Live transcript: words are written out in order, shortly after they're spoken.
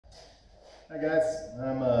Hi guys,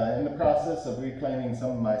 I'm in the process of reclaiming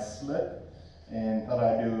some of my slip and thought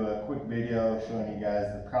I'd do a quick video showing you guys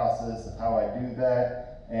the process of how I do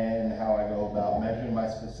that and how I go about measuring my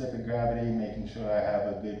specific gravity, making sure I have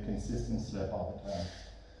a good consistent slip all the time.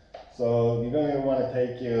 So you're going to want to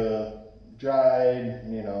take your dried,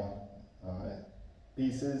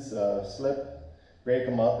 pieces of slip, break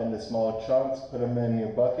them up into small chunks, put them in your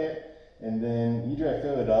bucket, and then you try to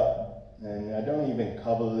fill it up. And I don't even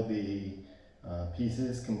cover the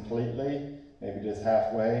pieces completely, maybe just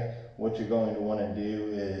halfway. What you're going to want to do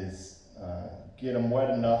is get them wet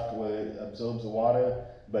enough to where it absorbs the water,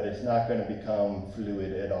 but it's not going to become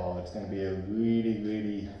fluid at all. It's going to be a really,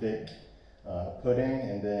 really thick pudding,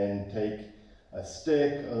 and then take a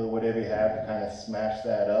stick or whatever you have to kind of smash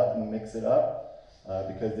that up and mix it up.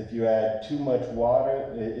 Because if you add too much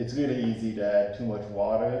water, it's really easy to add too much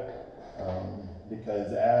water,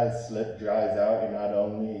 because as slip dries out, you're not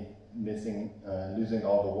only losing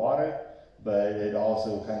all the water, but it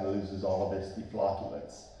also kind of loses all of its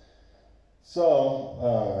deflocculants. So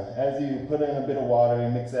as you put in a bit of water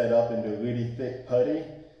and mix that up into a really thick putty,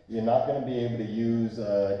 you're not going to be able to use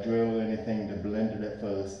a drill or anything to blend it at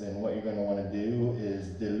first. And what you're going to want to do is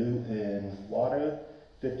dilute in water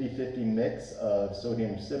 50-50 mix of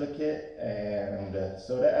sodium silicate and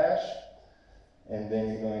soda ash. And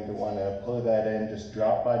then you're going to want to pour that in just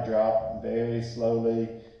drop by drop, very slowly.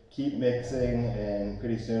 Keep mixing, and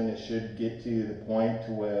pretty soon it should get to the point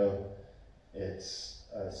to where it's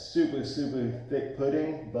a super, super thick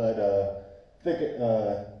pudding, but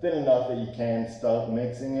thin enough that you can start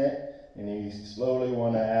mixing it. And you slowly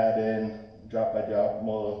want to add in drop by drop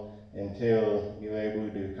more until you're able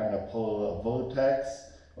to kind of pull a vortex,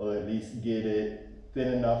 or at least get it thin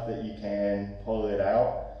enough that you can pull it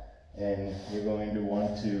out. And you're going to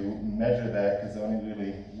want to measure that, because the only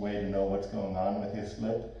really way to know what's going on with your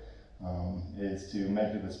slip is to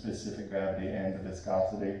measure the specific gravity and the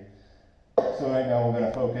viscosity. So right now we're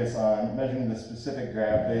going to focus on measuring the specific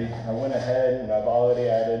gravity. I went ahead and I've already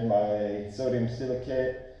added my sodium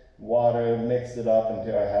silicate, water, mixed it up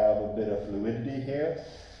until I have a bit of fluidity here.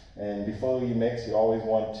 And before you mix, you always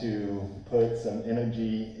want to put some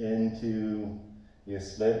energy into your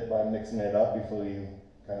slip by mixing it up before you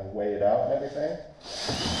kind of weigh it out and everything.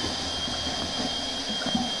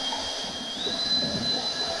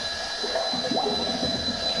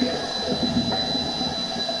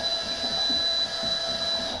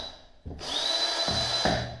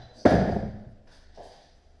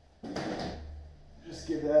 Just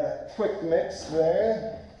give that a quick mix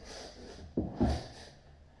there.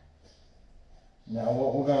 Now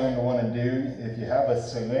what we're going to want to do, if you have a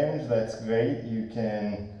syringe, that's great. You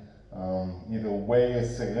can either weigh a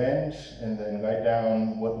syringe and then write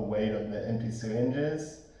down what the weight of the empty syringe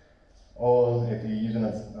is, or if you're using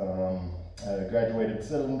a graduated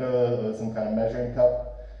cylinder or some kind of measuring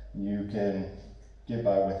cup, you can get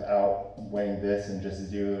by without weighing this and just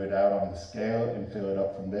zero it out on the scale and fill it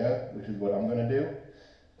up from there, which is what I'm going to do.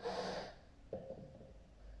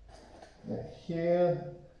 Right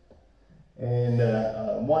here. And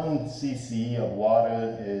 1 cc of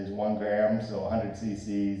water is 1 gram, so 100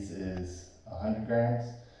 cc's is 100 grams.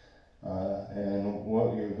 And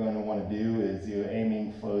what you're going to want to do is you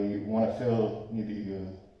want to fill either your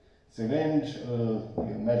syringe or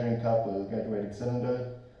your measuring cup or graduated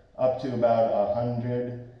cylinder up to about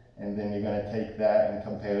 100, and then you're going to take that and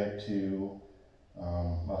compare it to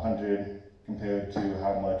 100 compared to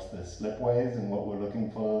how much the slip weighs. And what we're looking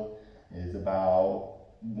for is about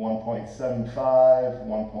 1.75,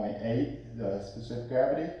 1.8 the specific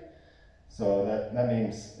gravity. So that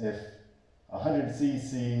means if 100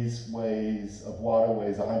 cc's of water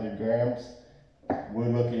weighs 100 grams, we're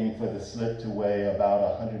looking for the slip to weigh about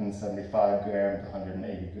 175 grams to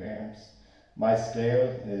 180 grams. My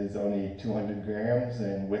scale is only 200 grams,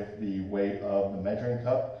 and with the weight of the measuring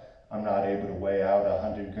cup, I'm not able to weigh out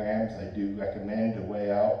 100 grams. I do recommend to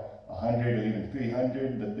weigh out 100 or even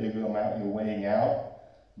 300. The bigger amount you're weighing out,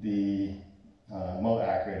 the more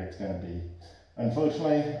accurate it's going to be.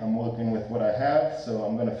 Unfortunately, I'm working with what I have, so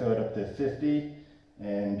I'm going to fill it up to 50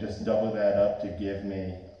 and just double that up to give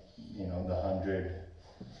me, the 100.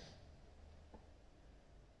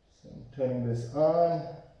 So I'm turning this on,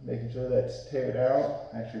 making sure that's tared out.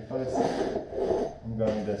 Actually, first I'm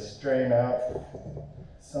going to strain out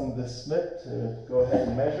some of the slip to go ahead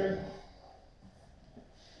and measure.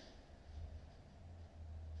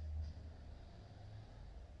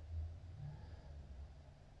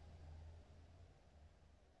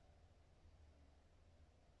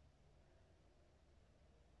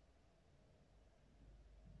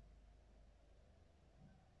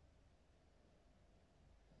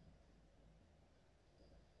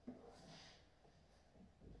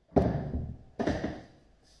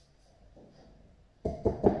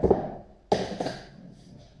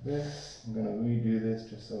 this. I'm going to redo this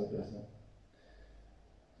just so it doesn't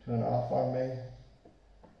turn off on me.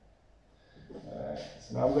 Alright,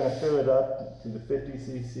 so now I'm going to fill it up to the 50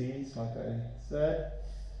 cc's like I said.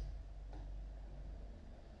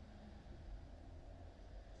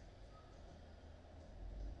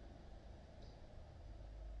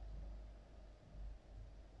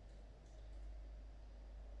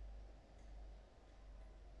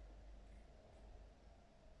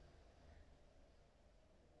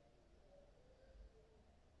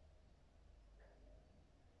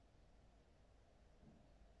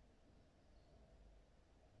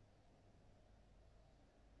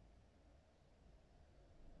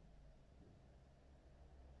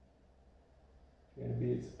 Try to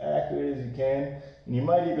be as accurate as you can. And you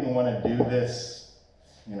might even want to do this,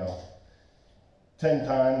 10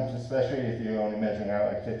 times, especially if you're only measuring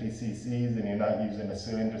out like 50 cc's and you're not using a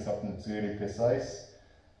syringe or something that's really precise.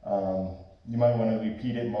 You might want to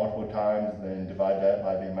repeat it multiple times, then divide that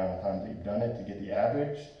by the amount of times that you've done it to get the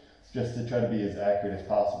average, just to try to be as accurate as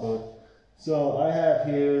possible. So I have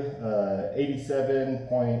here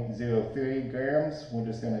 87.03 grams. We're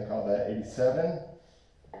just going to call that 87.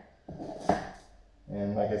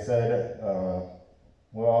 And like I said,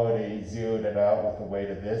 we're already zeroed it out with the weight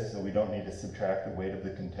of this, so we don't need to subtract the weight of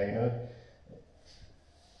the container.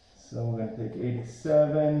 So we're going to take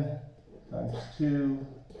 87 times 2,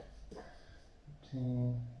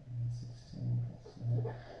 15, 16,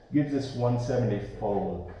 gives us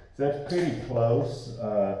 174. So that's pretty close.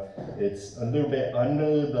 It's a little bit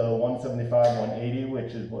under the 175, 180,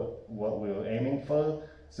 which is what we were aiming for.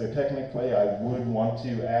 So technically I would want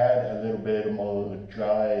to add a little bit more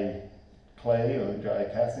dry clay or dry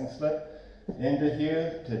casting slip into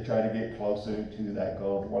here to try to get closer to that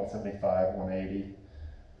goal of 175, 180.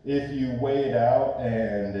 If you weigh it out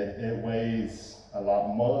and it weighs a lot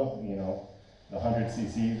more, the 100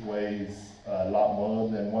 cc's weighs a lot more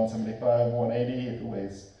than 175, 180. If it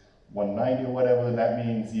weighs 190 or whatever, that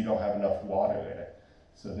means you don't have enough water in it.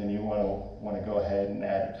 So then you want to go ahead and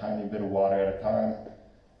add a tiny bit of water at a time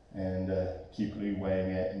and keep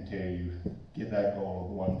reweighing it until you get that goal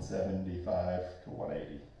of 175 to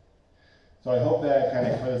 180. So I hope that kind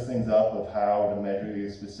of clears things up of how to measure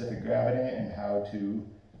your specific gravity and how to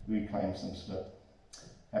reclaim some slip.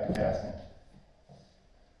 Happy casting.